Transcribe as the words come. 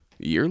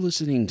You're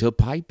listening to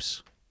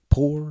Pipes,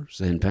 Pores,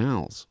 and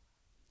Pals.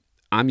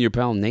 I'm your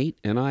pal Nate,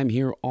 and I'm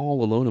here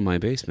all alone in my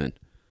basement.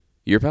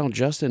 Your pal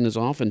Justin is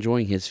off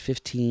enjoying his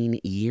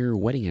 15-year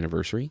wedding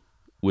anniversary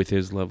with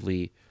his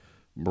lovely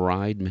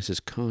bride,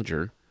 Mrs.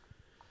 Codger.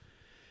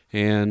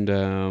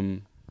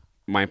 And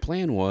my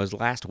plan was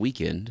last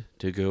weekend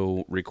to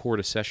go record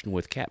a session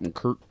with Captain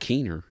Kirk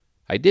Keener.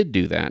 I did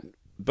do that,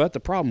 but the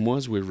problem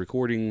was we were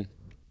recording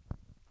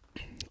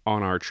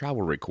on our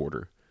travel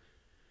recorder.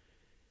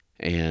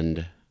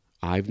 And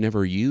I've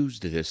never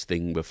used this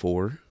thing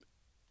before.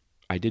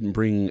 I didn't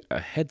bring a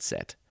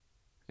headset.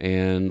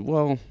 And,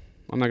 well,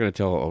 I'm not going to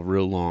tell a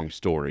real long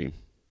story.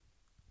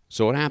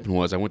 So what happened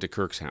was I went to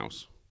Kirk's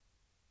house.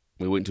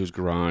 We went into his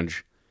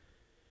garage.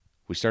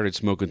 We started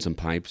smoking some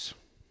pipes.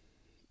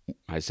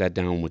 I sat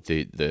down with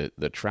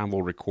the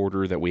travel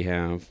recorder that we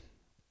have,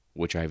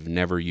 which I've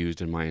never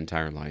used in my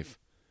entire life.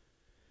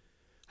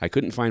 I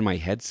couldn't find my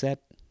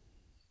headset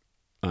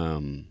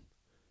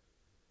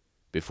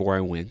before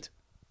I went.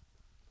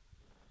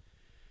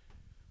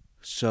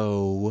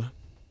 So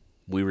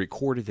we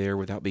recorded there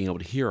without being able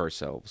to hear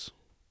ourselves.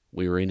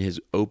 We were in his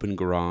open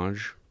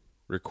garage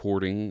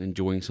recording,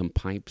 enjoying some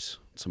pipes,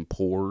 some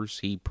pours.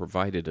 He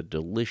provided a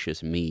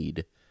delicious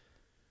mead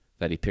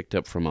that he picked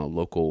up from a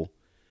local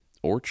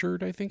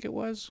orchard, I think it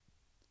was.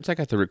 Once I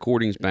got the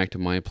recordings back to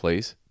my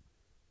place,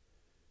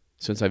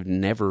 since I've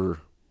never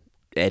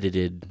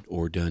edited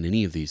or done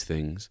any of these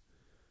things,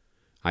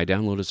 I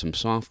downloaded some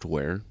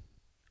software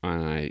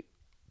and I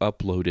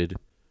uploaded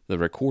the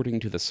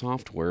recording to the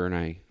software, and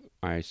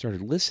I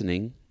started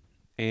listening,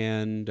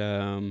 and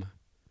there's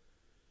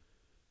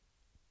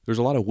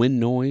a lot of wind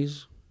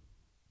noise.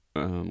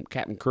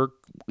 Captain Kirk,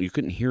 you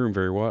couldn't hear him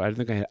very well. I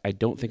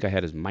don't think I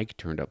had his mic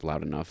turned up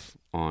loud enough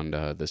on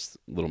this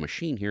little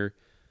machine here.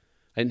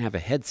 I didn't have a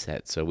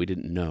headset, so we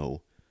didn't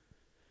know.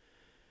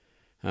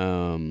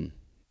 And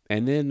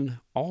then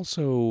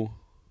also,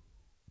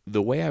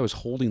 the way I was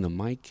holding the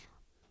mic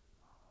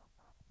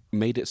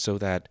made it so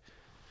that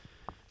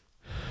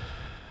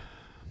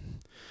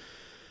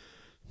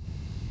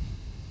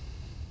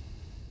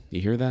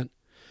you hear that?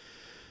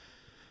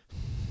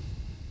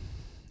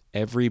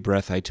 Every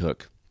breath I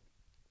took,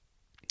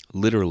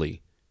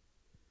 literally,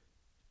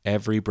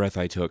 every breath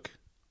I took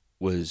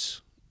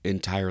was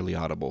entirely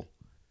audible.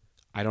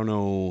 I don't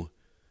know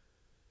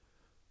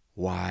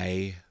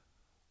why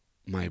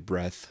my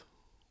breath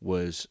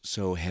was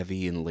so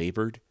heavy and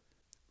labored.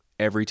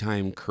 Every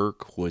time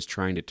Kirk was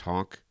trying to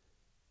talk,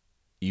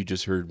 you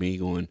just heard me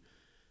going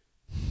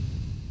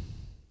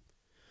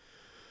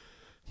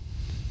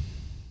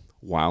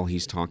while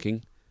he's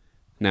talking.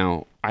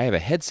 Now, I have a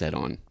headset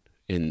on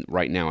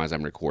right now as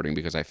I'm recording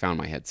because I found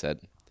my headset.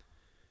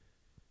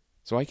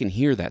 So I can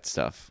hear that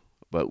stuff.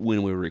 But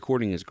when we were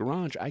recording his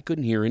garage, I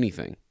couldn't hear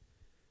anything.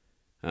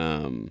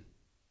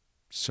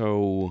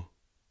 So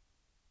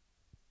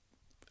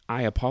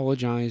I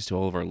apologize to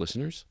all of our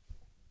listeners.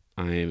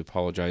 I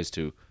apologize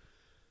to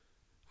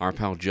our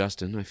pal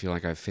Justin. I feel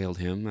like I failed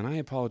him. And I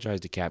apologize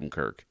to Captain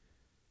Kirk.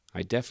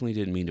 I definitely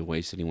didn't mean to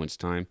waste anyone's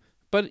time.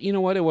 But you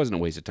know what? It wasn't a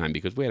waste of time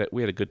because we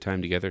had a good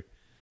time together.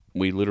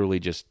 We literally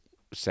just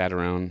sat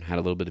around, had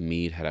a little bit of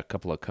mead, had a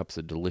couple of cups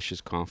of delicious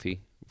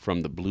coffee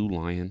from the Blue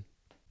Lion.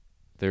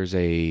 There's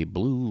a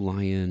Blue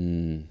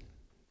Lion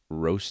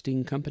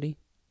roasting company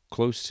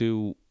close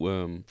to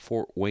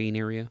Fort Wayne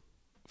area,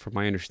 from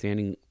my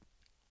understanding.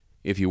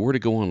 If you were to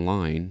go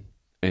online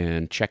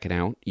and check it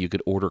out, you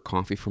could order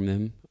coffee from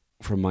them,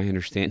 from my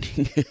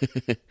understanding.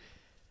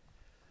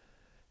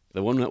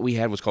 The one that we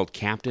had was called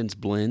Captain's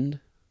Blend.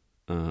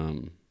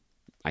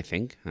 I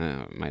think.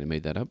 I might have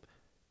made that up.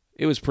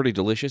 It was pretty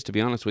delicious, to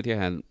be honest with you. I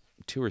had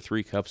 2 or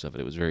 3 cups of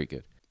it. It was very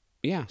good.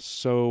 Yeah,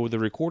 so the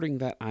recording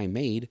that I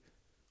made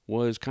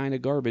was kind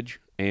of garbage,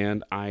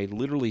 and I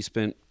literally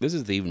spent... This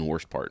is the even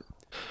worst part.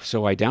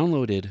 So I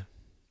downloaded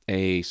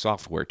a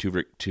software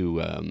to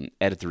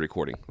edit the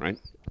recording, right?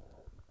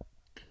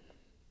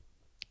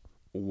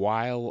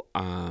 While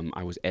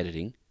I was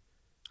editing,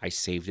 I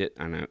saved it,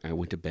 and I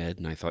went to bed,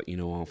 and I thought,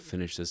 I'll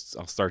finish this.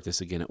 I'll start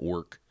this again at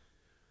work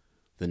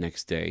the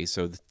next day.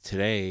 So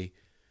today,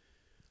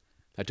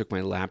 I took my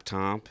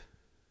laptop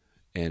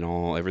and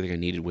everything I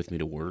needed with me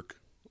to work.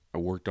 I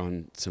worked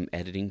on some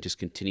editing, just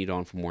continued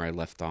on from where I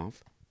left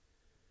off.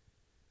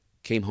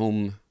 Came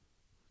home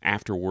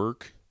after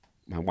work.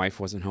 My wife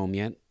wasn't home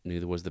yet,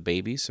 neither was the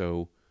baby,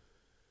 so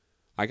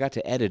I got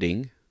to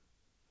editing,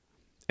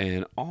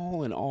 and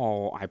all in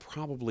all, I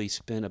probably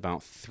spent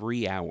about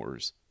 3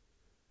 hours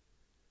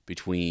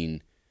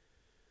between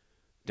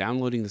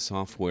downloading the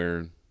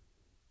software,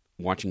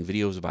 watching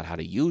videos about how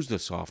to use the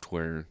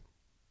software,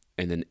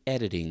 and then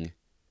editing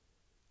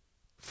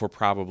for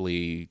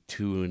probably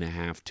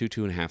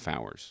 2.5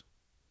 hours.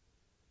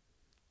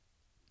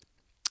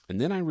 And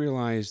then I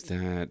realized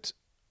that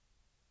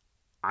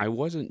I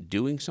wasn't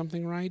doing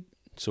something right.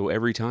 So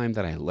every time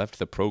that I left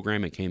the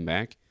program and came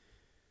back,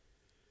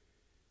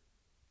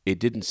 it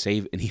didn't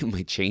save any of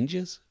my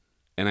changes.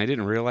 And I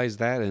didn't realize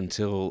that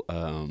until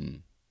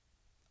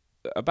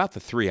about the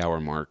 3 hour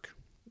mark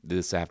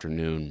this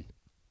afternoon.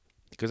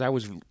 because I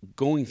was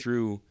going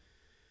through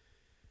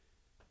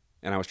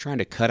and I was trying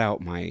to cut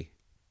out my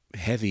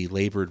heavy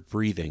labored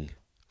breathing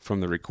from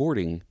the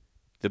recording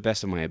the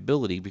best of my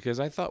ability, because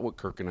I thought what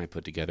Kirk and I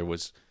put together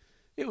was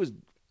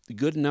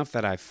good enough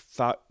that I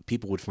thought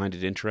people would find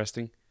it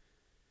interesting.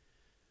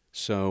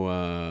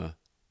 So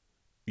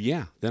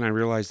yeah, then I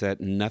realized that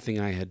nothing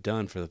I had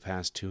done for the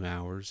past 2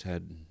 hours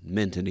had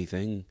meant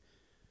anything,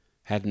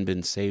 hadn't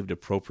been saved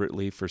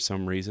appropriately for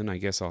some reason. I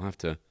guess I'll have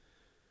to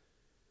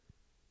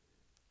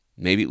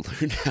maybe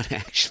learn how to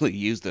actually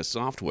use the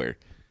software.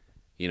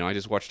 I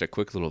just watched a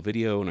quick little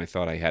video and I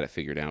thought I had it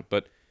figured out.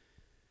 But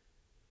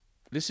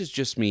this is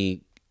just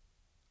me,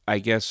 I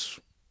guess,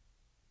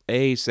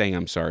 A, saying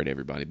I'm sorry to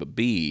everybody, but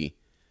B,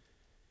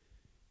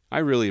 I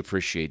really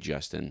appreciate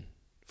Justin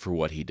for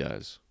what he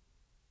does.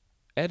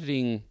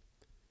 Editing,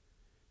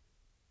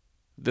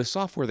 the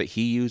software that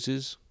he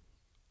uses,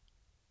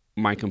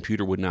 my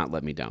computer would not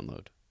let me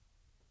download.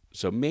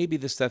 So maybe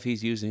the stuff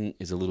he's using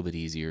is a little bit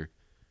easier.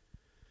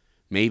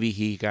 Maybe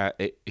he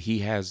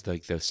has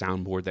like the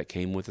soundboard that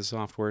came with the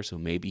software, so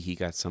maybe he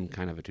got some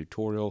kind of a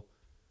tutorial.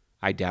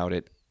 I doubt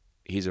it.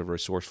 He's a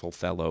resourceful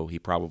fellow. He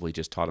probably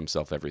just taught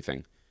himself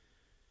everything.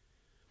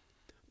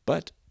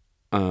 But,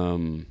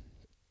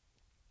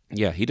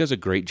 yeah, he does a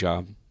great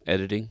job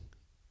editing,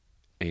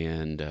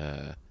 and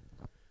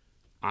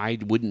I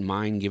wouldn't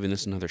mind giving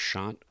this another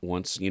shot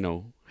once,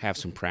 have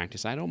some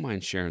practice. I don't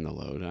mind sharing the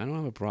load. I don't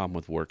have a problem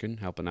with working,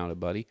 helping out a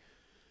buddy,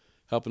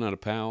 helping out a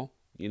pal.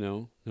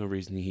 No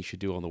reason he should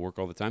do all the work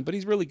all the time, but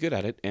he's really good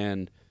at it.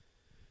 And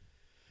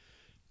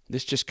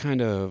this just kind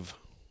of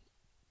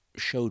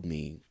showed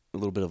me a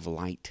little bit of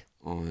light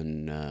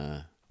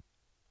on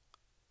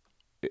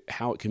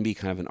how it can be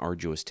kind of an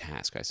arduous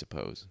task, I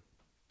suppose.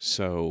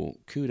 So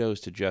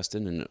kudos to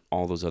Justin and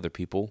all those other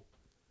people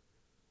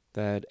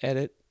that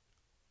edit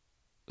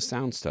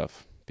sound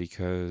stuff,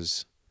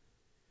 because,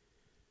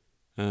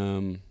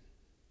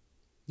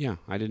 yeah,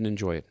 I didn't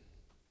enjoy it.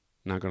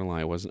 Not gonna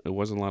lie, it wasn't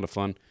a lot of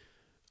fun.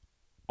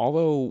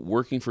 Although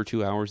working for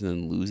 2 hours and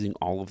then losing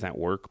all of that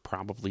work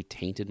probably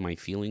tainted my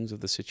feelings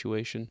of the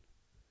situation.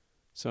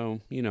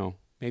 So,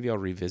 maybe I'll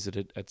revisit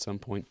it at some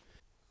point.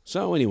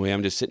 So anyway,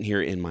 I'm just sitting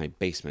here in my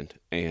basement,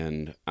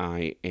 and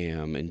I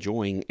am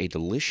enjoying a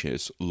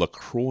delicious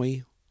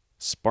LaCroix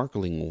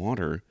sparkling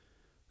water.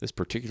 This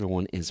particular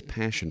one is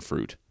passion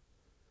fruit,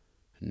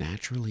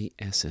 naturally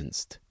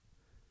essenced.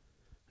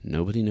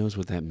 Nobody knows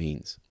what that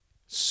means.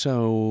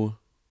 So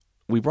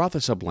we brought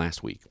this up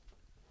last week.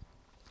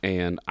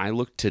 And I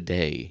looked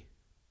today,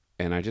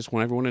 and I just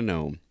want everyone to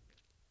know,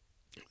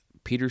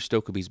 Peter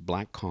Stokkebye's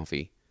black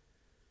coffee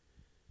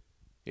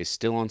is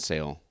still on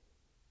sale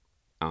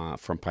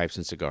from Pipes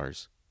and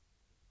Cigars.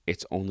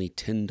 It's only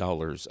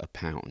 $10 a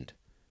pound.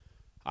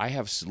 I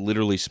have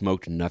literally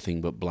smoked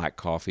nothing but black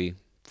coffee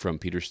from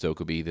Peter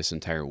Stokkebye this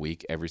entire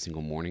week, every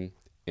single morning.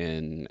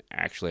 And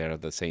actually out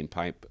of the same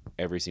pipe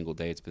every single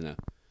day. It's been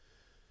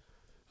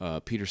a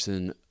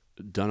Peterson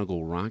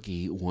Donegal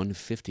Rocky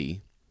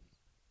 150.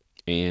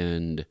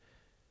 And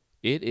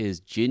it is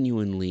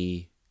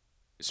genuinely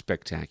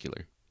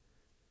spectacular.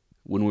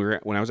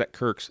 When I was at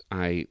Kirk's,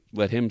 I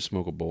let him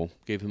smoke a bowl,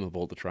 gave him a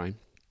bowl to try.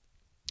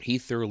 He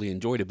thoroughly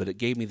enjoyed it, but it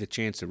gave me the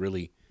chance to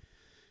really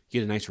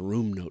get a nice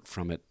room note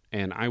from it.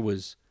 And I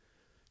was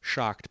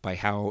shocked by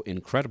how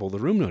incredible the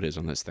room note is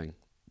on this thing.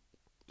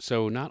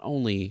 So not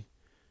only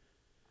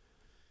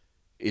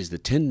is the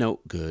tin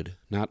note good,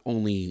 not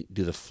only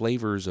do the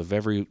flavors of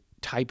every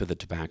type of the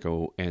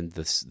tobacco and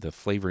the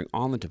flavoring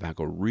on the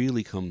tobacco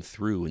really come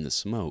through in the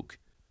smoke,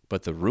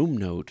 but the room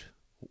note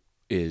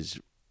is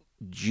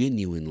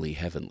genuinely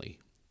heavenly.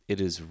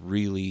 It is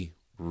really,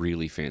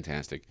 really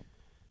fantastic.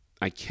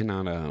 I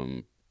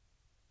cannot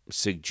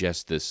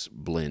suggest this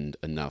blend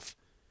enough.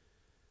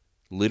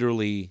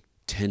 Literally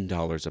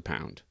 $10 a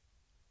pound.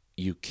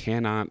 You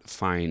cannot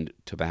find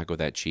tobacco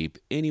that cheap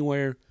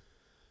anywhere.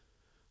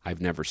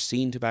 I've never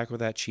seen tobacco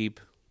that cheap.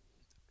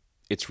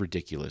 It's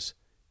ridiculous.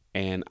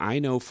 And I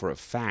know for a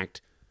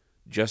fact,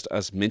 just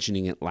us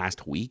mentioning it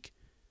last week,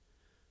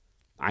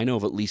 I know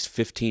of at least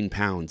 15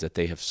 pounds that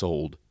they have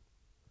sold,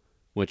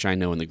 which I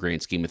know in the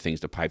grand scheme of things,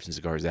 to Pipes and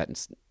Cigars,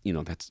 that's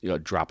a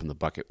drop in the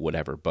bucket,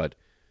 whatever. But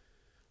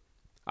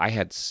I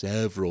had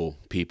several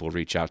people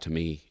reach out to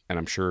me, and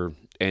I'm sure,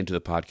 and to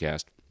the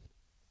podcast,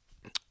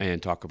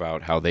 and talk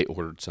about how they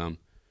ordered some.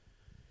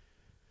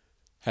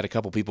 Had a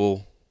couple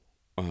people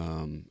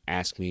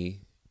ask me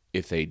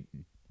if they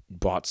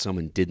bought some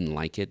and didn't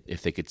like it,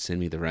 if they could send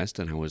me the rest.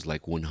 And I was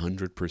like,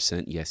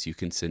 100% yes, you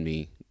can send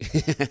me.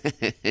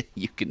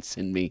 You can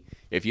send me.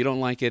 If you don't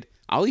like it,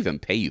 I'll even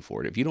pay you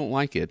for it. If you don't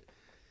like it,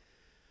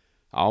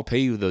 I'll pay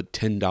you the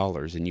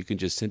 $10 and you can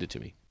just send it to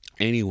me.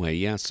 Anyway,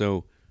 yeah,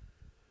 so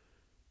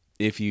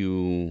if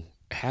you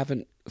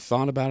haven't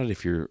thought about it,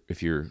 if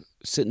you're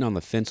sitting on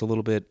the fence a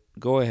little bit,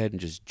 go ahead and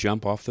just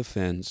jump off the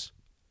fence.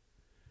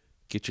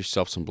 Get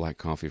yourself some black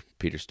coffee from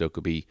Peter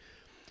Stokkebye.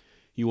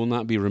 You will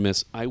not be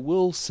remiss. I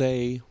will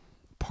say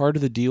part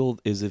of the deal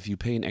is if you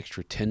pay an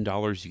extra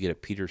 $10, you get a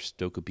Peter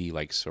Stokkebye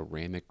like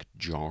ceramic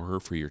jar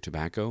for your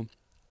tobacco.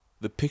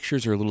 The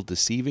pictures are a little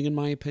deceiving in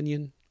my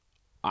opinion.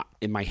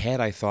 In my head,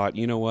 I thought,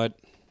 you know what?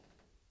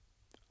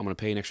 I'm going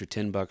to pay an extra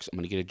 $10. I'm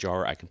going to get a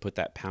jar. I can put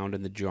that pound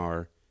in the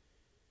jar.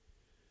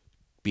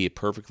 Be a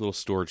perfect little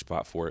storage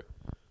spot for it.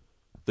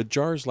 The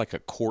jar is like a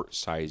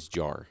quart-sized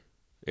jar.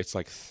 It's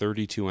like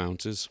 32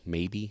 ounces,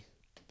 maybe.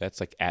 That's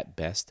like at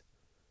best.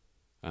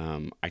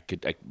 I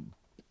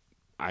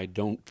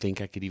don't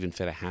think I could even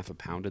fit a half a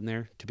pound in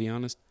there, to be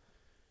honest.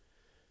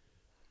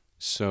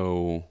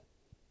 So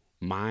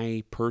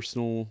my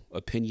personal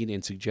opinion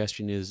and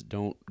suggestion is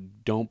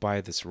don't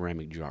buy the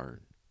ceramic jar.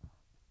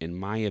 In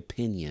my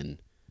opinion,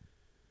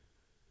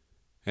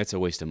 that's a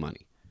waste of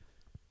money.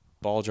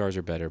 Ball jars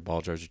are better.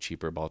 Ball jars are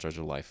cheaper. Ball jars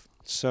are life.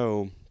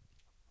 So,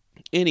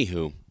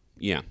 anywho,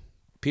 yeah.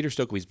 Peter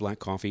Stokoe's black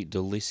coffee,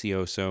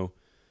 delicioso.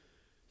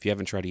 If you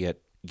haven't tried it yet,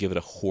 give it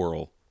a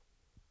whirl.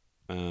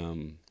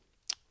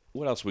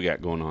 What else we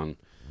got going on?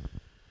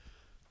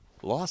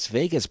 Las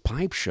Vegas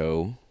Pipe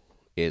Show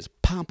is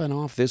popping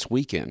off this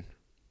weekend.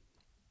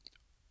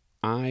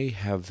 I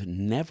have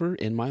never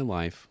in my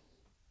life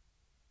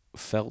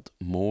felt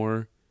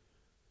more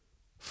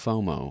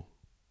FOMO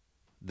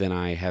than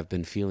I have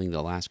been feeling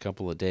the last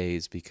couple of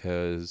days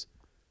because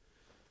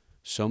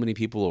so many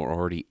people are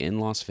already in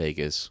Las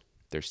Vegas.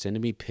 They're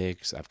sending me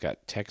pics. I've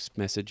got text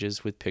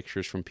messages with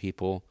pictures from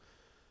people.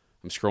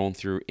 I'm scrolling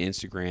through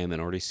Instagram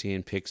and already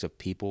seeing pics of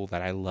people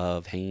that I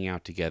love hanging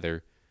out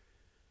together.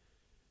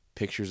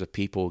 Pictures of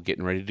people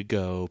getting ready to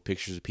go.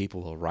 Pictures of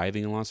people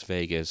arriving in Las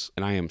Vegas.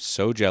 And I am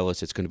so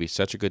jealous. It's going to be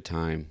such a good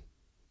time.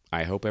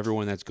 I hope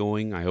everyone that's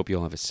going, I hope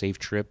you'll have a safe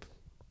trip.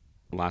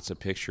 Lots of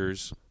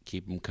pictures.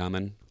 Keep them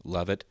coming.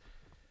 Love it.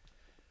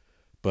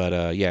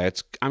 But yeah,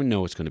 I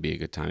know it's going to be a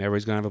good time.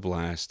 Everybody's going to have a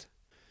blast.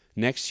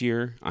 Next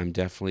year,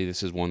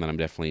 this is one that I'm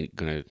definitely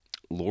going to,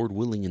 Lord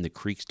willing and the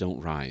creeks don't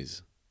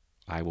rise,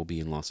 I will be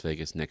in Las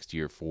Vegas next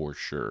year for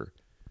sure.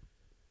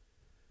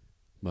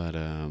 But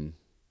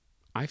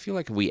I feel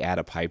like if we add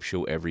a pipe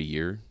show every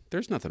year,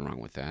 there's nothing wrong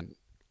with that.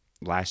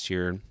 Last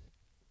year,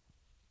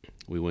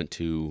 we went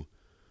to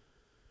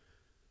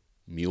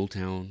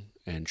Muletown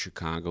and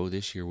Chicago.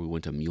 This year, we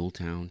went to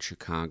Muletown,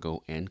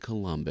 Chicago, and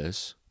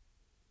Columbus.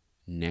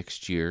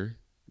 Next year,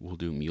 we'll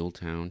do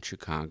Muletown,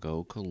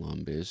 Chicago,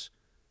 Columbus,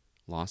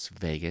 Las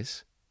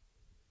Vegas.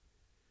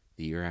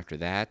 The year after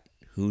that,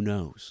 who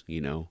knows,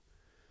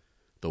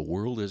 The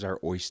world is our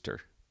oyster.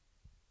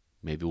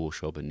 Maybe we'll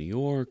show up in New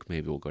York.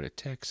 Maybe we'll go to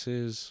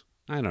Texas.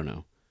 I don't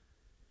know.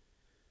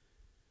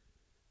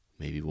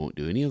 Maybe we won't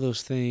do any of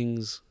those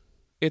things.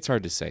 It's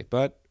hard to say,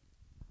 but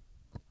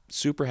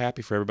super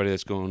happy for everybody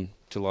that's going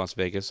to Las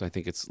Vegas. I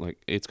think it's going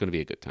to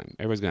be a good time.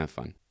 Everybody's going to have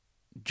fun.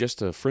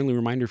 Just a friendly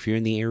reminder, if you're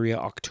in the area,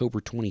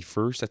 October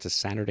 21st, that's a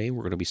Saturday.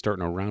 We're going to be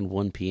starting around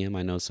 1 p.m.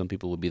 I know some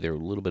people will be there a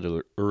little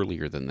bit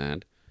earlier than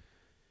that.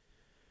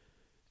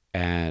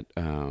 At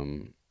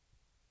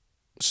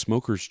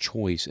Smoker's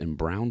Choice in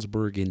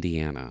Brownsburg,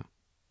 Indiana.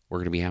 We're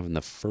going to be having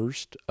the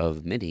first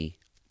of many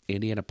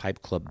Indiana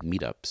Pipe Club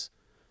meetups.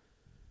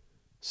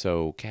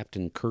 So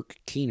Captain Kirk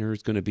Keener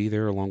is going to be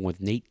there along with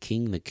Nate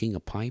King, the King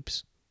of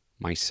Pipes,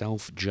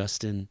 myself,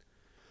 Justin,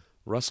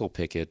 Russell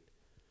Pickett.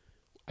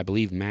 I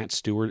believe Matt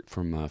Stewart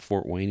from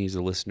Fort Wayne, he's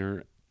a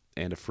listener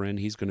and a friend.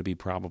 He's going to be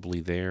probably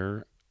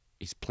there.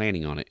 He's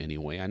planning on it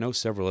anyway. I know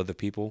several other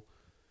people.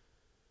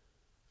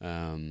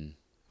 I've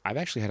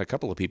actually had a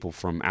couple of people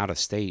from out of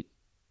state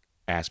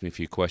ask me a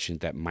few questions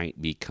that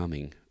might be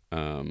coming.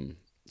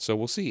 So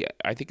we'll see.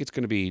 I think it's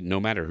going to be, no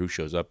matter who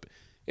shows up,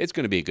 it's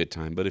going to be a good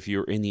time. But if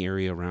you're in the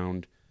area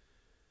around,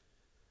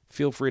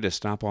 feel free to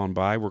stop on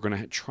by. We're going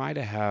to try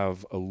to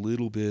have a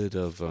little bit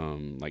of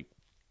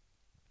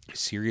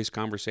serious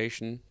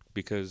conversation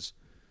because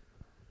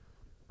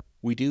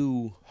we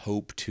do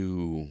hope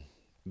to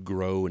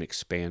grow and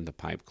expand the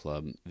Pipe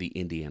Club, the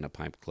Indiana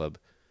Pipe Club.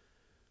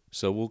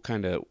 So we're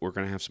going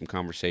to have some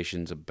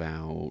conversations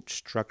about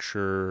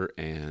structure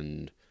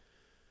and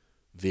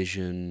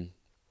vision,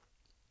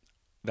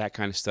 that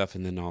kind of stuff.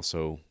 And then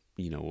also,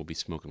 we'll be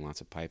smoking lots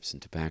of pipes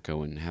and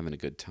tobacco and having a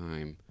good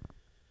time.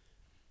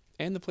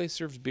 And the place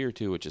serves beer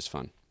too, which is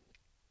fun.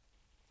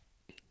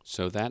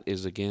 So that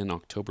is, again,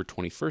 October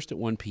 21st at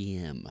 1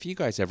 p.m. If you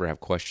guys ever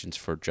have questions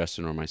for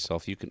Justin or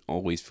myself, you can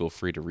always feel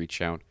free to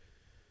reach out.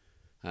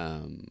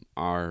 You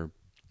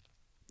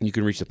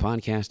can reach the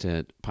podcast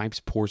at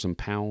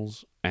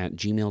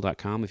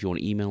pipesporsandpals@gmail.com if you want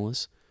to email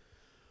us.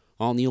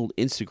 On the old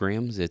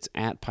Instagrams, it's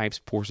at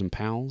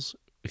pipesporsandpals.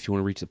 If you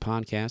want to reach the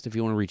podcast, if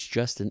you want to reach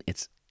Justin,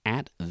 it's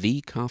at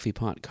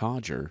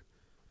thecoffeepotcodger.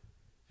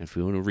 And if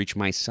you want to reach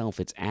myself,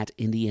 it's at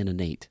Indiana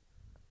Nate.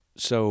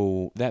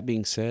 So that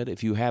being said,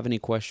 if you have any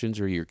questions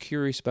or you're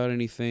curious about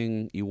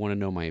anything, you want to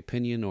know my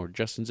opinion or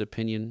Justin's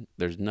opinion,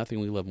 there's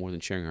nothing we love more than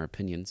sharing our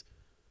opinions.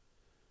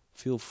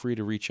 Feel free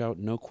to reach out.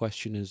 No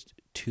question is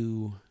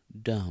too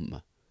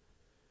dumb.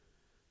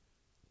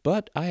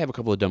 But I have a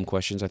couple of dumb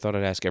questions I thought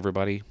I'd ask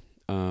everybody.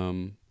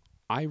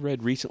 I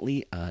read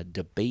recently a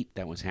debate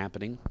that was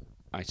happening.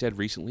 I said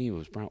recently, it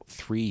was about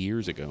 3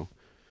 years ago.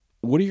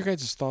 What are your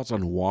guys' thoughts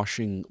on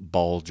washing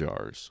ball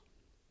jars?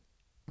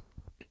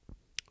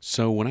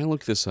 So when I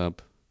looked this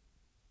up,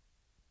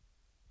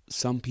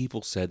 some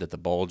people said that the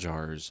ball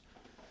jars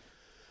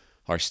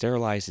are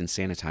sterilized and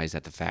sanitized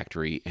at the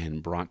factory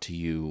and brought to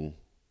you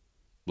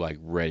like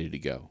ready to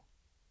go.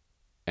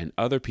 And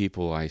other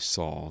people I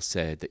saw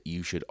said that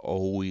you should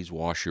always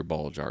wash your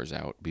ball jars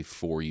out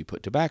before you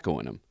put tobacco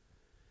in them.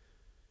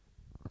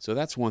 So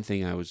that's one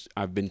thing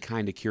I've been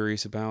kind of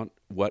curious about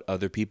what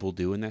other people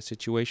do in that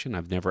situation.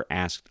 I've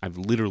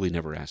literally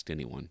never asked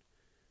anyone,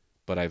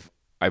 but I've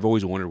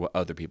always wondered what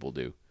other people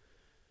do.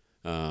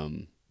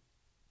 And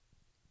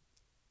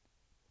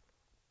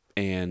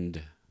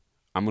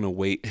I'm going to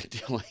wait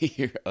until I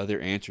hear other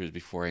answers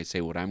before I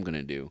say what I'm going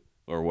to do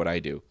or what I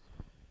do.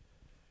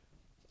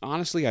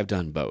 Honestly, I've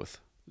done both.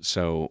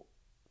 So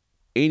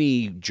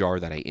any jar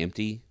that I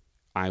empty,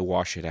 I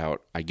wash it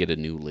out. I get a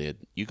new lid.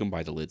 You can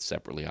buy the lid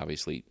separately,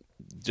 obviously.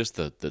 Just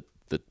the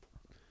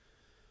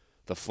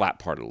flat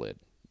part of the lid.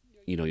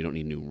 You don't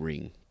need a new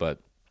ring. But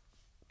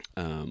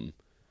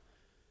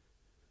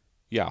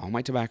yeah, all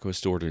my tobacco is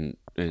stored in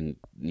the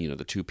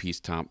 2-piece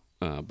top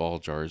ball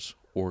jars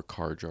or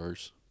car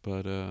jars.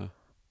 But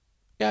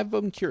yeah,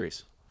 I'm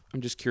curious. I'm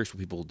just curious what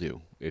people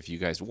do. If you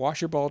guys wash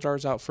your ball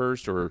jars out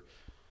first, or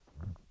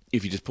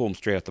if you just pull them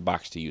straight out the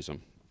box to use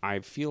them. I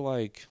feel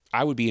like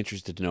I would be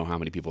interested to know how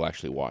many people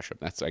actually wash them.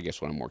 That's, I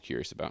guess, what I'm more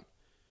curious about.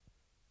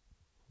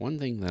 One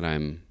thing that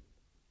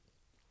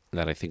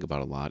I think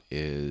about a lot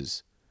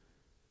is,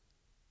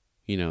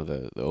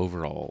 the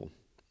overall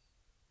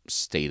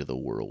state of the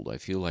world. I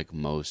feel like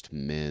most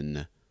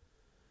men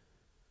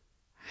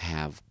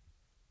have,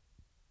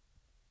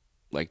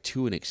 like,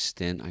 to an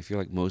extent, I feel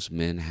like most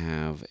men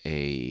have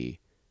a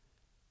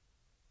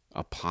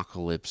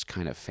apocalypse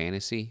kind of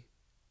fantasy.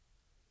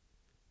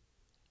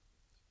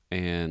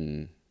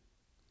 And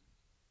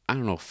I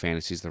don't know if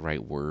fantasy is the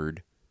right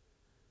word,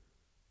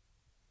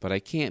 but I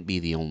can't be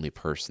the only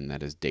person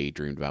that has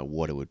daydreamed about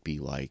what it would be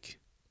like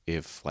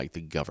if, like, the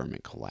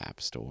government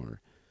collapsed,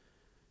 or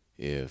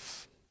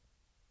if,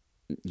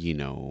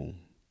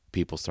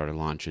 people started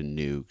launching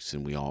nukes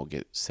and we all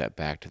get set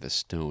back to the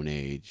Stone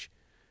Age.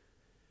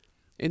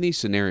 In these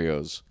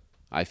scenarios,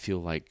 I feel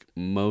like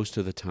most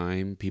of the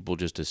time people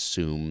just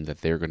assume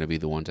that they're going to be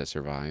the ones that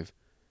survive,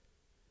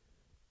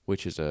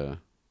 which is a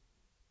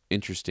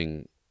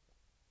interesting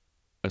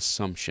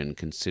assumption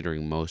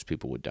considering most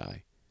people would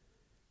die.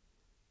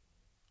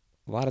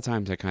 A lot of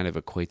times I kind of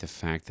equate the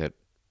fact that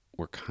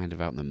we're kind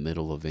of out in the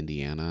middle of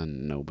Indiana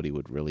and nobody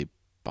would really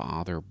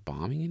bother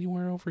bombing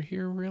anywhere over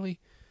here, really.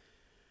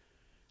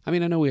 I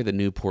mean, I know we had the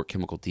Newport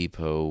Chemical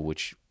Depot,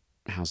 which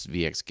housed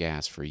VX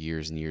gas for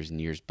years and years and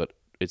years, but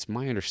it's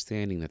my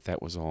understanding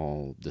that was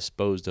all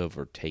disposed of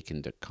or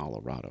taken to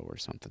Colorado or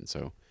something.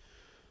 So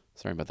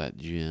sorry about that,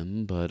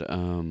 Jim, but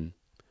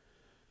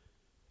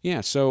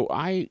yeah, so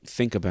I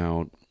think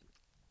about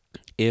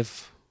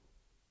if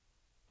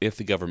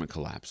the government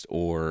collapsed,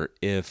 or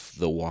if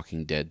the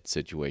Walking Dead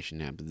situation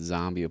happened, the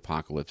zombie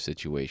apocalypse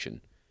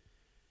situation,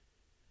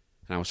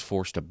 and I was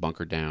forced to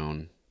bunker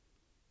down,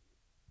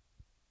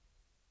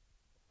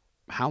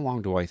 how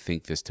long do I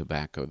think this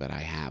tobacco that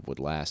I have would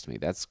last me?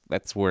 That's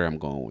where I'm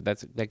going.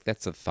 That's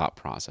a thought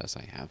process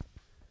I have.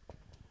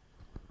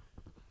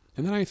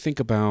 And then I think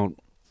about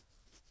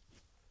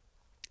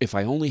if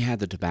I only had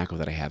the tobacco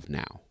that I have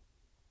now,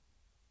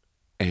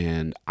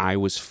 and I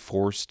was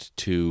forced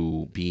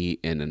to be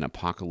in an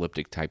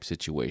apocalyptic type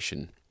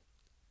situation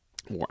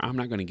where I'm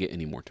not going to get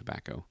any more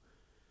tobacco,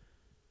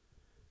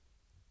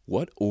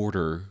 what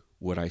order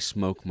would I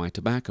smoke my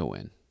tobacco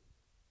in?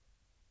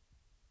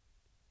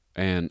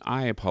 And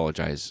I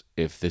apologize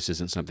if this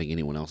isn't something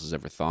anyone else has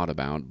ever thought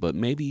about, but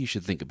maybe you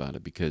should think about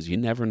it, because you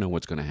never know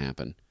what's going to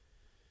happen.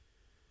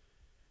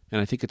 And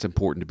I think it's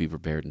important to be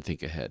prepared and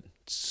think ahead.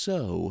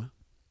 So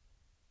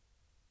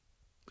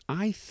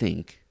I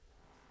think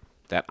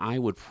that I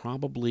would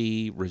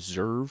probably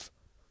reserve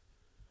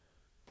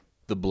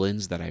the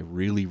blends that I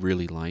really,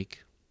 really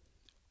like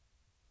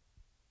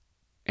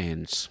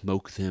and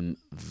smoke them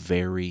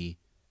very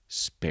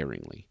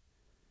sparingly.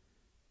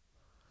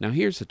 Now,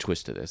 here's the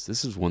twist to this.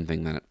 This is one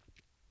thing that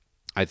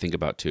I think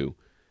about too.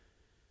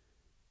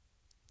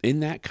 In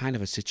that kind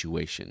of a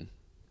situation,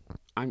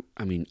 I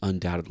mean,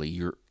 undoubtedly,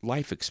 your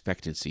life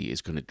expectancy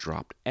is going to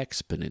drop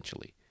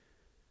exponentially.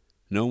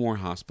 No more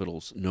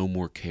hospitals, no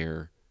more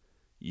care.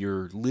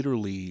 You're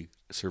literally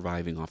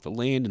surviving off the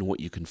land and what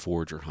you can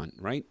forage or hunt,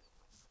 right?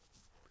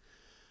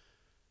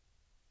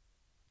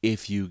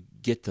 If you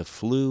get the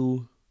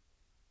flu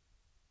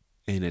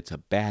and it's a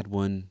bad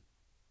one,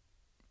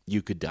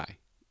 you could die.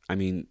 I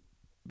mean,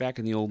 back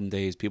in the olden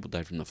days, people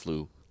died from the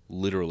flu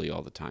literally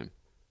all the time.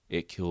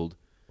 It killed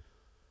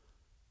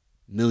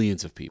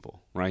millions of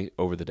people, right?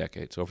 Over the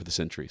decades, over the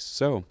centuries.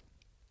 So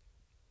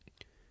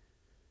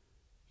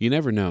you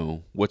never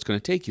know what's going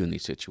to take you in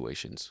these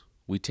situations.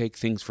 We take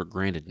things for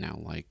granted now,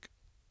 like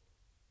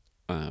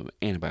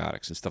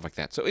antibiotics and stuff like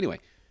that. So anyway,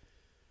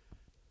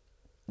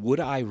 would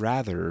I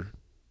rather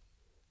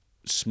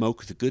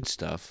smoke the good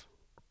stuff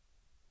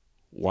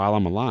while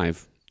I'm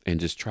alive and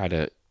just try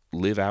to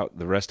live out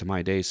the rest of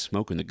my days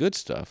smoking the good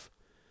stuff?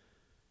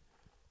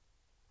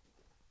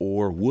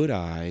 Or would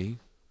I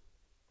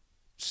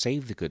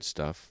save the good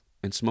stuff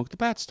and smoke the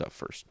bad stuff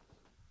first.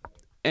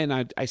 And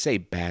I say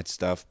bad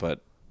stuff,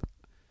 but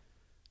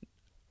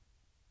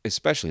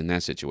especially in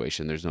that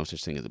situation, there's no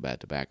such thing as a bad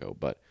tobacco.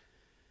 But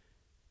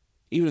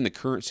even in the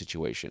current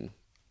situation,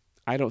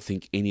 I don't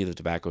think any of the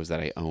tobaccos that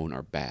I own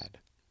are bad.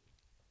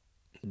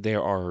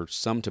 There are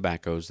some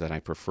tobaccos that I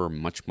prefer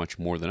much, much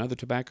more than other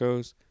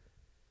tobaccos.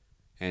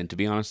 And to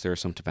be honest, there are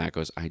some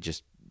tobaccos I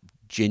just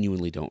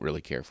genuinely don't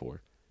really care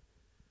for.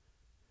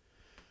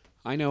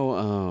 I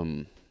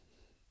know,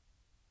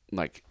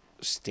 like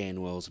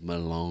Stanwell's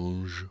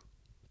Melange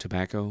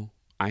tobacco.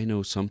 I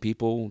know some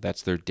people,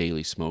 that's their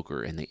daily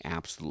smoker, and they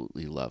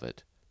absolutely love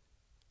it.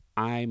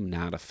 I'm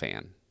not a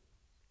fan.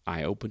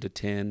 I opened a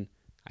tin,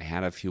 I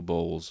had a few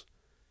bowls,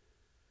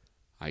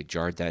 I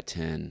jarred that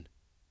tin.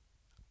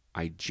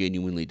 I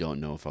genuinely don't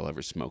know if I'll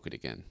ever smoke it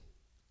again.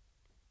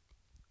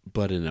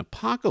 But in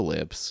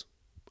Apocalypse,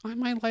 I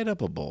might light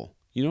up a bowl.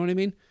 You know what I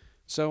mean?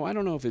 So I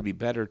don't know if it'd be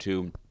better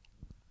to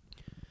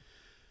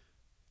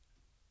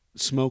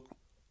smoke.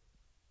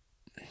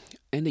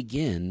 And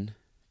again,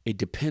 it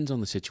depends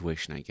on the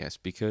situation, I guess,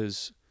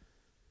 because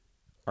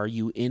are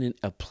you in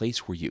a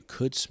place where you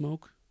could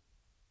smoke?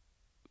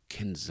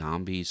 Can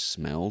zombies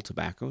smell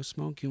tobacco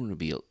smoke? You want to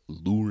be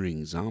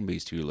luring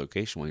zombies to your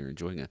location while you're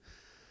enjoying a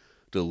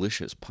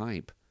delicious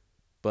pipe.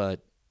 But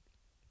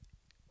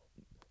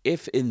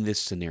if in this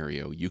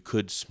scenario you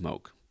could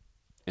smoke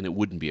and it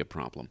wouldn't be a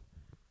problem,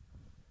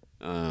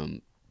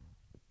 I'm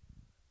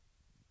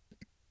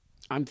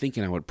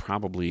thinking I would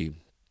probably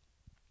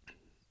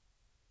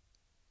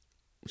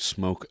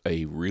smoke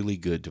a really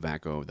good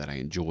tobacco that I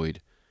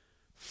enjoyed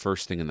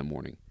first thing in the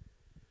morning.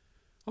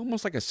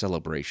 Almost like a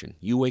celebration.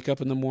 You wake up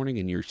in the morning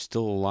and you're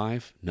still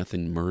alive.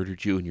 Nothing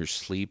murdered you in your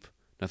sleep.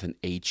 Nothing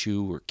ate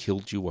you or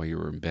killed you while you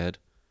were in bed.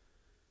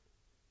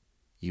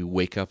 You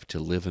wake up to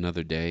live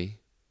another day.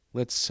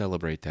 Let's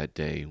celebrate that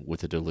day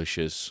with a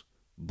delicious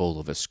bowl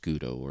of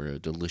Escudo or a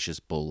delicious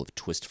bowl of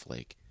Twist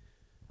Flake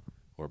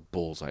or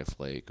Bullseye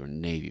Flake or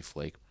Navy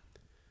Flake.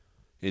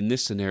 In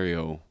this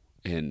scenario,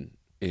 in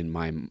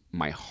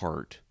my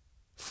heart,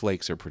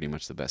 flakes are pretty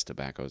much the best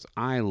tobaccos.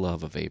 I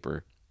love a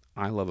vapor.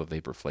 I love a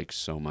vapor flake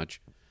so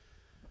much.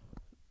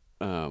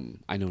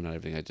 I know not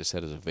everything I just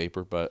said is a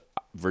vapor, but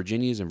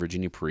Virginias and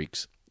Virginia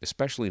Periques,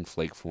 especially in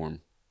flake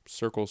form,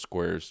 circles,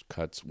 squares,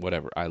 cuts,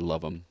 whatever, I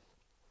love them.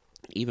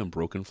 Even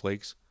broken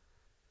flakes.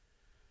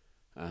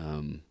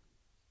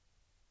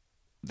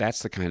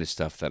 That's the kind of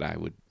stuff that I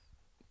would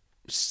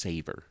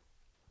savor.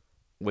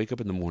 Wake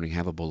up in the morning,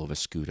 have a bowl of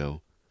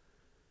Escudo,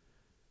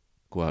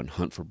 go out and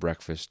hunt for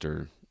breakfast,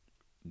 or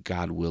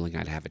God willing,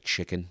 I'd have a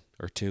chicken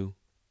or two.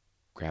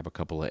 Grab a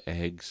couple of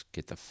eggs,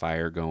 get the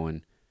fire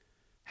going,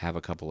 have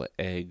a couple of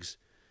eggs.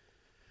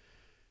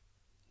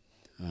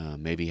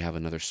 Maybe have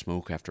another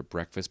smoke after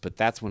breakfast, but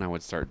that's when I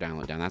would start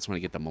dialing it down. That's when I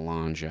get the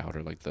melange out,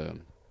 or like the,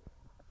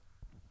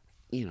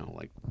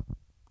 like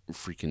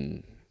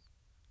freaking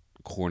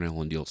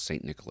Cornell and Deal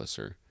St. Nicholas,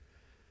 or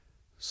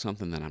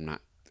something that I'm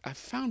not. I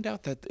found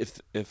out that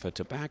if a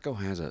tobacco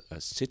has a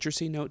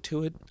citrusy note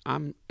to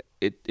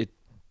it,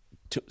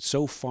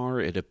 so far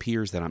it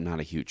appears that I'm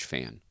not a huge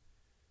fan.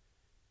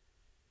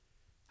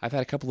 I've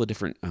had a couple of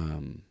different,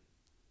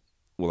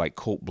 like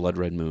Colt Blood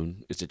Red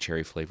Moon is a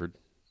cherry flavored.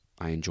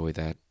 I enjoy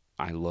that.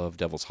 I love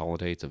Devil's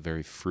Holiday. It's a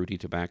very fruity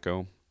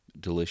tobacco.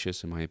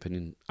 Delicious, in my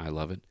opinion. I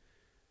love it.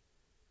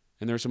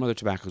 And there are some other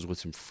tobaccos with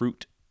some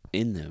fruit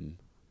in them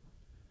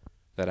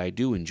that I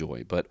do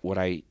enjoy. But what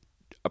I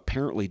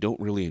apparently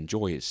don't really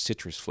enjoy is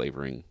citrus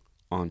flavoring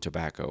on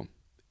tobacco.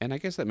 And I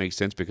guess that makes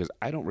sense because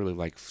I don't really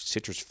like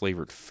citrus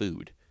flavored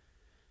food.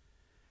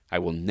 I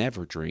will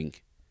never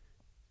drink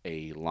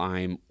a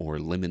lime or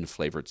lemon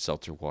flavored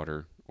seltzer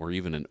water or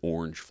even an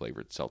orange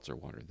flavored seltzer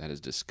water. That is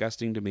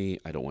disgusting to me.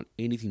 I don't want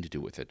anything to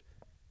do with it.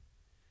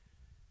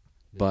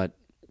 But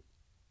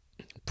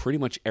pretty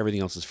much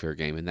everything else is fair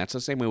game, and that's the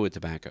same way with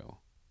tobacco.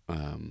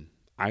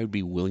 I would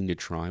be willing to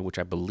try, which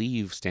I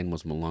believe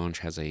Stanwell's Melange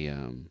has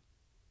an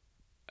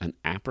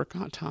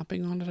apricot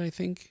topping on it, I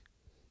think.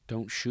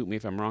 Don't shoot me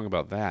if I'm wrong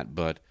about that,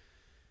 but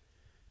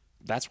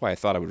that's why I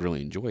thought I would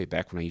really enjoy it.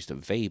 Back when I used to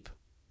vape,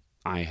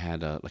 I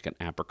had like an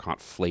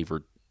apricot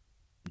flavored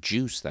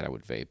juice that I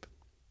would vape.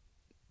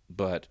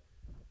 But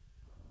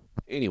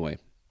anyway,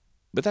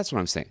 but that's what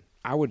I'm saying.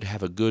 I would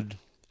have a good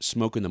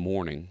smoke in the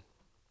morning,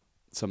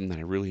 something that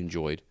I really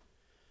enjoyed.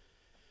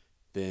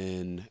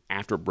 Then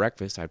after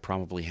breakfast, I'd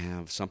probably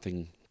have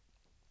something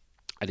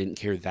I didn't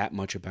care that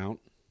much about,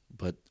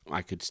 but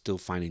I could still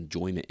find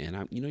enjoyment in.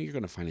 You're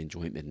going to find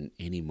enjoyment in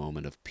any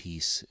moment of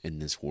peace in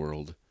this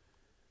world,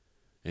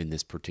 in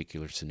this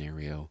particular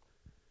scenario.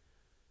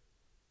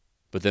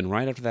 But then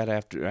right after that,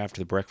 after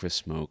the breakfast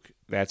smoke,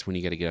 that's when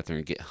you got to get out there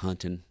and get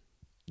hunting,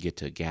 get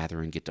to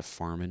gathering, get to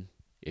farming.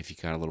 If you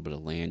got a little bit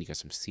of land, you got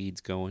some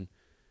seeds going,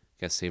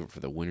 you got to save it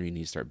for the winter. You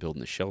need to start building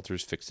the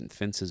shelters, fixing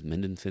fences,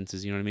 mending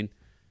fences, you know what I mean?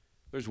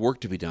 There's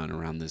work to be done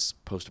around this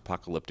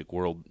post-apocalyptic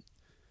world.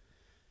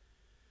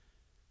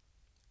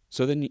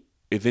 So then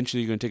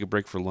eventually you're going to take a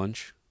break for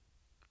lunch.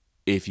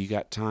 If you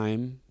got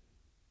time,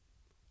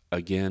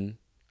 again,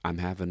 I'm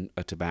having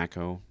a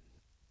tobacco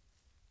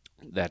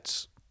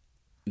that's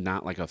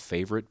not like a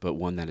favorite, but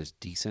one that is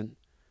decent,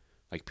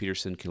 like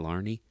Peterson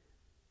Killarney.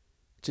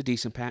 It's a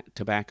decent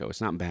tobacco.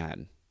 It's not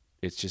bad.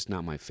 It's just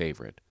not my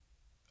favorite.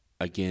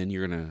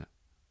 Again,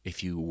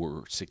 if you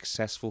were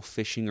successful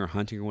fishing or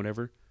hunting or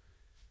whatever,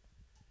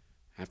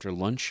 after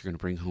lunch, you're going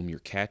to bring home your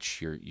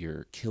catch,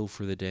 your kill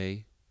for the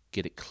day,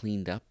 get it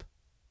cleaned up,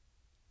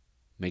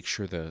 make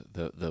sure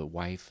the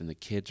wife and the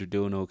kids are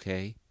doing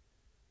okay,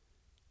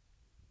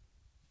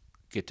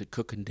 get to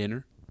cooking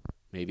dinner,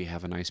 maybe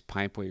have a nice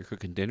pipe while you're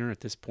cooking dinner. At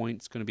this point,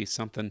 it's going to be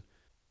something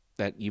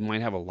that you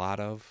might have a lot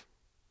of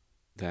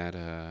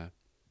that,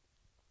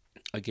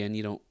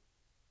 again,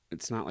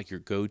 it's not like your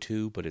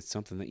go-to, but it's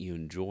something that you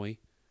enjoy.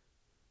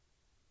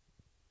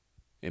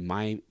 In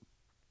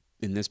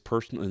this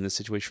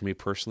situation for me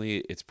personally,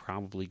 it's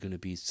probably going to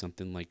be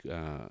something like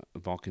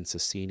Vulcan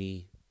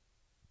Sassini,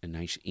 a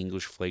nice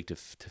English flake to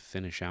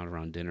finish out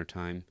around dinner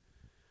time.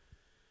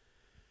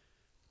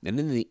 And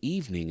in the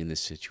evening in this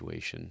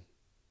situation,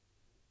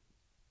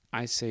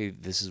 I say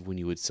this is when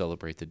you would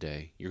celebrate the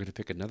day. You're going to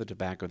pick another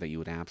tobacco that you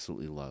would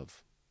absolutely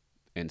love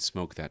and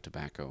smoke that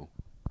tobacco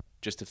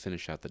just to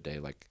finish out the day.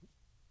 Like,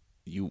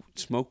 you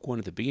smoke one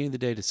at the beginning of the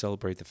day to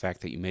celebrate the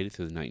fact that you made it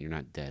through the night and you're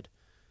not dead.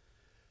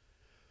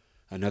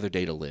 Another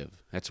day to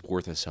live. That's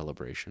worth a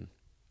celebration.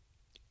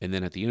 And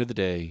then at the end of the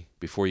day,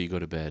 before you go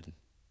to bed,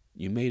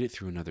 you made it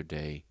through another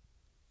day.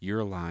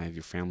 You're alive.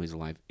 Your family's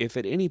alive. If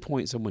at any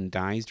point someone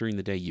dies during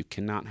the day, you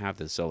cannot have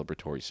the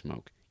celebratory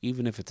smoke,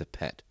 even if it's a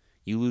pet.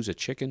 You lose a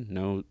chicken,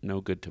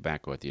 no good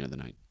tobacco at the end of the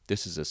night.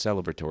 This is a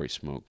celebratory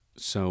smoke.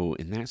 So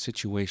in that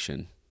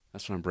situation,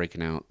 that's when I'm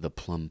breaking out the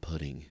plum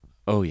pudding.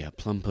 Oh yeah,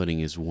 plum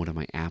pudding is one of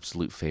my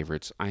absolute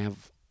favorites. I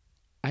have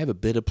a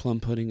bit of plum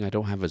pudding. I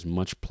don't have as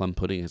much plum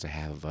pudding as I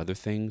have of other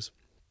things,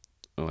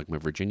 like my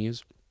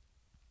Virginias.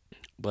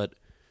 But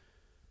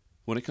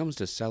when it comes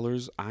to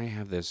cellars, I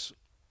have this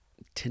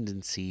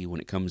tendency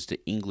when it comes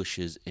to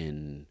Englishes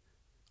and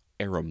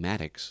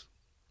aromatics.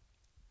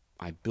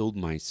 I build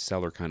my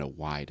cellar kind of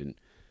wide, and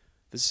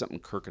this is something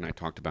Kirk and I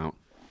talked about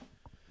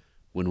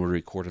when we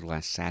recorded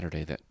last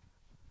Saturday that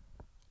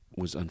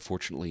was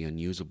unfortunately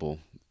unusable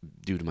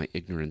due to my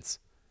ignorance.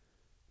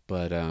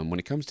 But when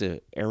it comes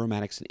to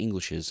aromatics and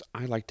Englishes,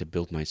 I like to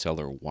build my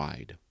cellar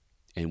wide.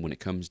 And when it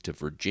comes to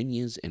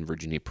Virginias and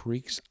Virginia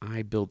Periques,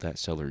 I build that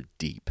cellar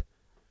deep.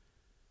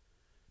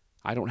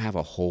 I don't have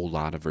a whole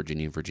lot of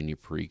Virginia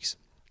Periques,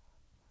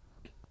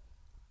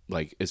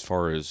 like as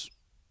far as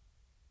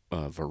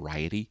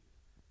variety,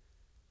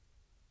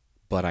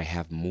 but I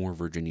have more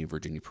Virginia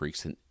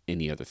Periques than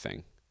any other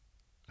thing.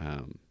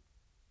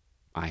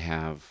 I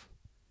have,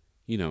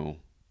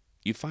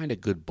 you find a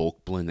good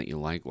bulk blend that you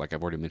like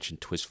I've already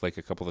mentioned Twist Flake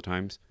a couple of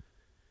times.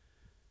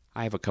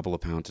 I have a couple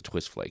of pounds of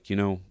Twist Flake,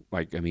 you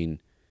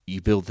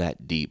build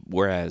that deep.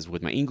 Whereas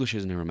with my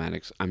Englishes and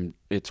aromatics,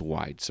 it's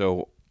wide.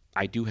 So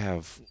I do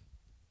have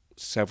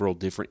several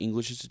different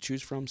Englishes to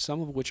choose from,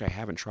 some of which I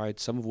haven't tried,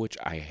 some of which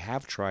I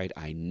have tried.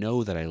 I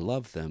know that I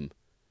love them,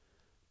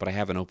 but I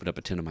haven't opened up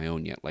a tin of my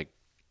own yet. Like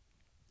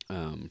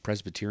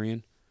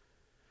Presbyterian,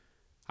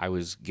 I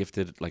was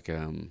gifted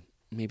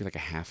maybe like a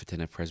half a tin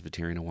of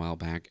Presbyterian a while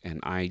back, and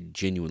I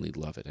genuinely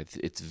love it.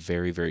 It's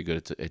very, very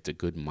good. It's a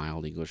good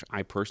mild English.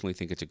 I personally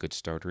think it's a good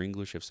starter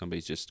English if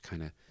somebody's just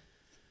kind of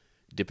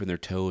dipping their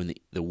toe in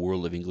the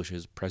world of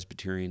Englishes.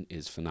 Presbyterian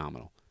is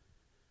phenomenal.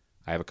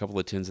 I have a couple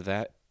of tins of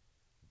that.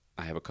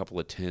 I have a couple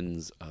of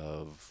tins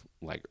of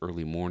like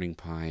Early Morning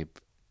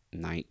Pipe,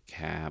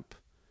 Nightcap,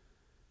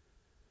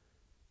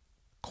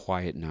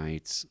 Quiet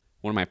Nights.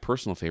 One of my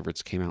personal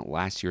favorites came out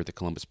last year at the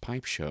Columbus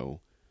Pipe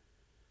Show,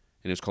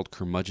 and it was called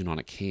Curmudgeon on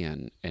a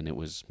Can, and it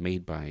was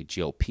made by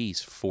GL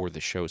Peace for the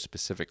show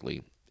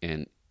specifically,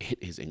 and it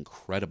is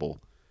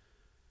incredible.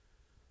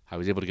 I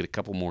was able to get a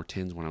couple more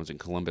tins when I was in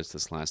Columbus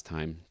this last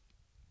time,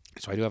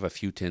 so I do have a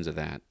few tins of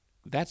that.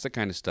 That's the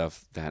kind of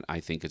stuff that I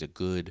think is a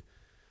good...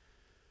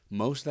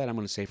 Most of that I'm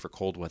going to save for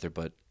cold weather,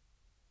 but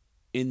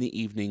in the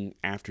evening,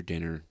 after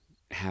dinner,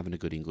 having a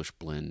good English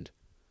blend,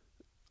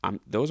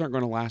 those aren't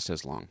going to last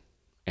as long,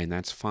 and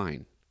that's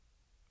fine.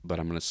 But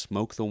I'm going to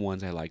smoke the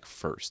ones I like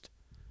first.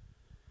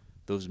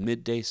 Those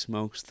midday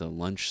smokes, the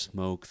lunch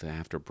smoke, the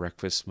after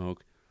breakfast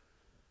smoke,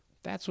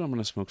 that's when I'm going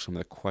to smoke some of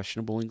the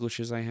questionable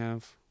Englishes I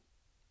have.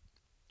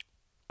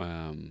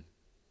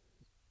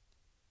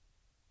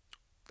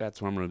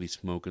 That's when I'm going to be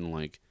smoking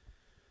like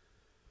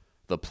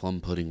the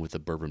plum pudding with the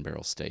bourbon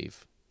barrel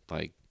stave.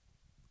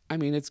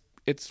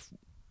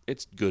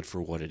 It's good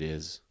for what it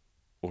is.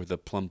 Or the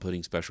plum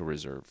pudding special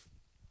reserve.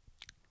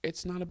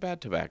 It's not a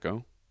bad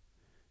tobacco.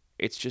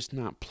 It's just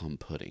not plum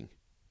pudding.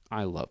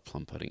 I love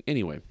plum pudding.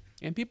 Anyway,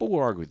 and people will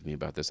argue with me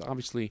about this.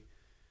 Obviously,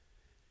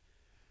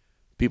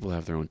 people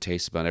have their own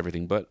tastes about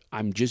everything, but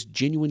I'm just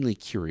genuinely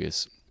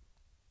curious,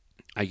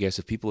 I guess,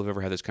 if people have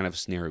ever had this kind of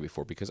scenario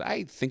before, because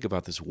I think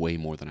about this way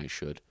more than I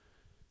should.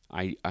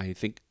 I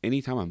think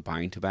anytime I'm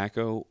buying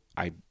tobacco,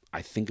 I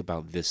think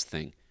about this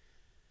thing.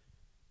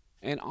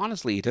 And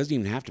honestly, it doesn't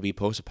even have to be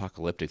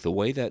post-apocalyptic. The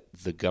way that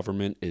the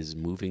government is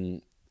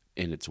moving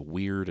and its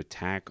weird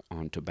attack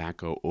on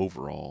tobacco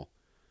overall,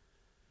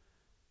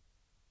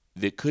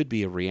 that could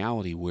be a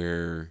reality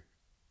where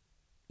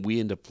we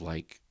end up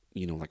like,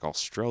 like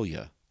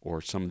Australia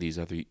or some of these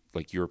other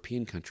like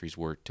European countries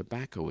where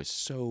tobacco is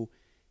so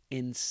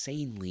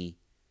insanely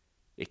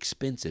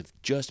expensive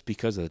just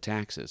because of the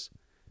taxes.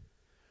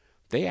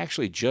 They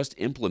actually just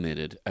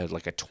implemented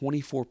like a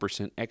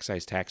 24%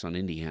 excise tax on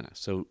Indiana.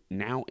 So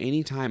now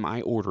anytime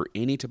I order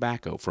any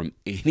tobacco from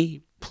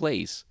any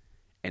place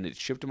and it's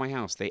shipped to my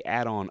house, they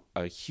add on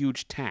a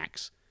huge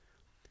tax.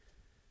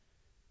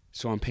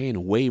 So I'm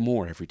paying way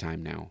more every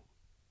time now.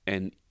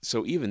 And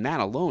so even that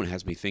alone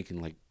has me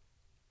thinking like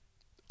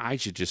I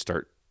should just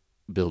start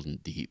building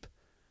deep.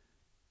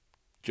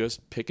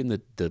 Just picking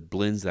the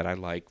blends that I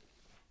like,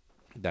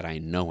 that I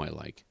know I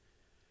like,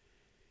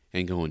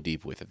 and going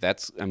deep with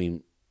it.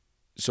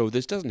 So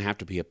this doesn't have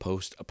to be a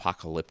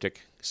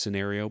post-apocalyptic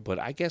scenario, but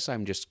I guess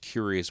I'm just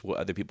curious what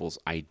other people's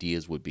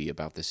ideas would be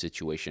about this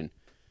situation.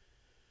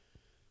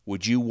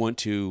 Would you want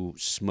to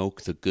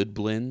smoke the good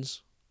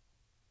blends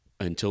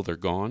until they're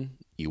gone?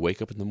 You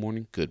wake up in the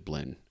morning, good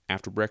blend.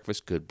 After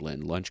breakfast, good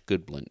blend. Lunch,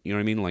 good blend. You know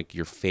what I mean? Like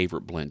your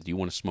favorite blend. Do you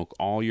want to smoke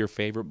all your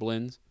favorite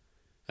blends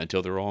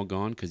until they're all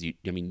gone? Because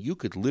you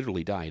could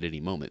literally die at any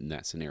moment in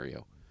that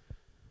scenario.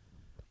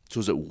 So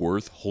is it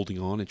worth holding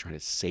on and trying to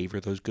savor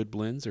those good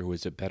blends, or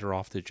was it better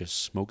off to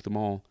just smoke them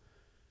all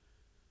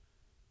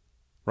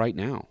right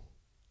now?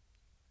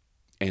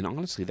 And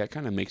honestly, that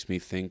kind of makes me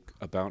think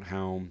about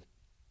how,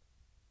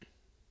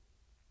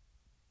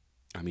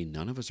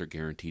 none of us are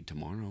guaranteed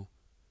tomorrow.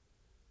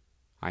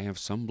 I have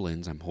some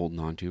blends I'm holding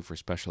on to for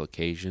special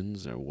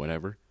occasions or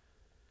whatever.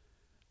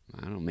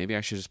 I don't know, maybe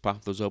I should just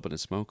pop those open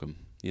and smoke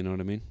them. You know what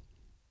I mean?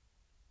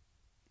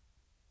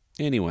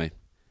 Anyway,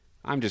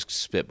 I'm just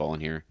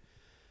spitballing here.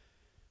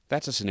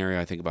 That's a scenario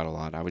I think about a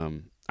lot.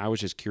 I was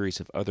just curious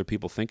if other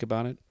people think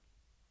about it.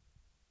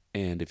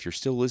 And if you're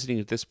still listening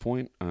at this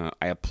point,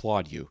 I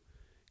applaud you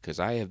because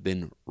I have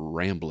been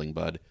rambling,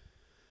 bud.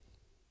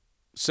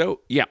 So,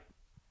 yeah.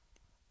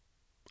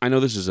 I know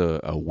this is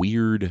a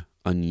weird,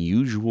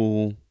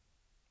 unusual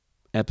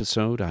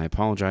episode. I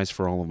apologize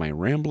for all of my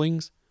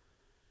ramblings.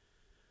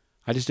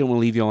 I just didn't want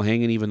to leave y'all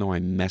hanging, even though I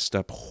messed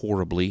up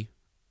horribly.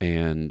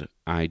 And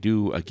I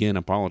do, again,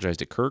 apologize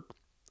to Kirk.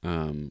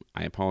 I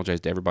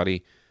apologize to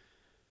everybody.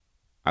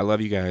 I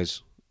love you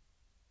guys.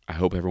 I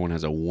hope everyone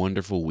has a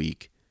wonderful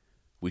week.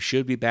 We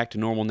should be back to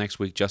normal next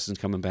week. Justin's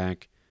coming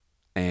back.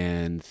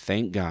 And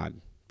thank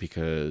God,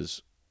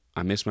 because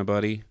I miss my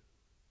buddy.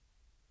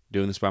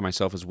 Doing this by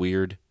myself is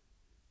weird.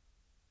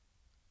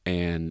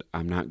 And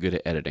I'm not good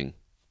at editing.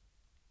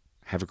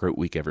 Have a great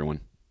week,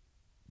 everyone.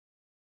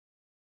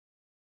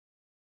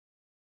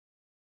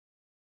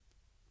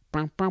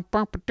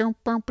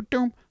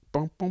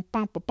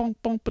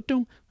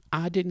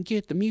 I didn't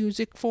get the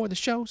music for the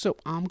show, so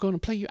I'm gonna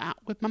play you out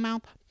with my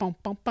mouth.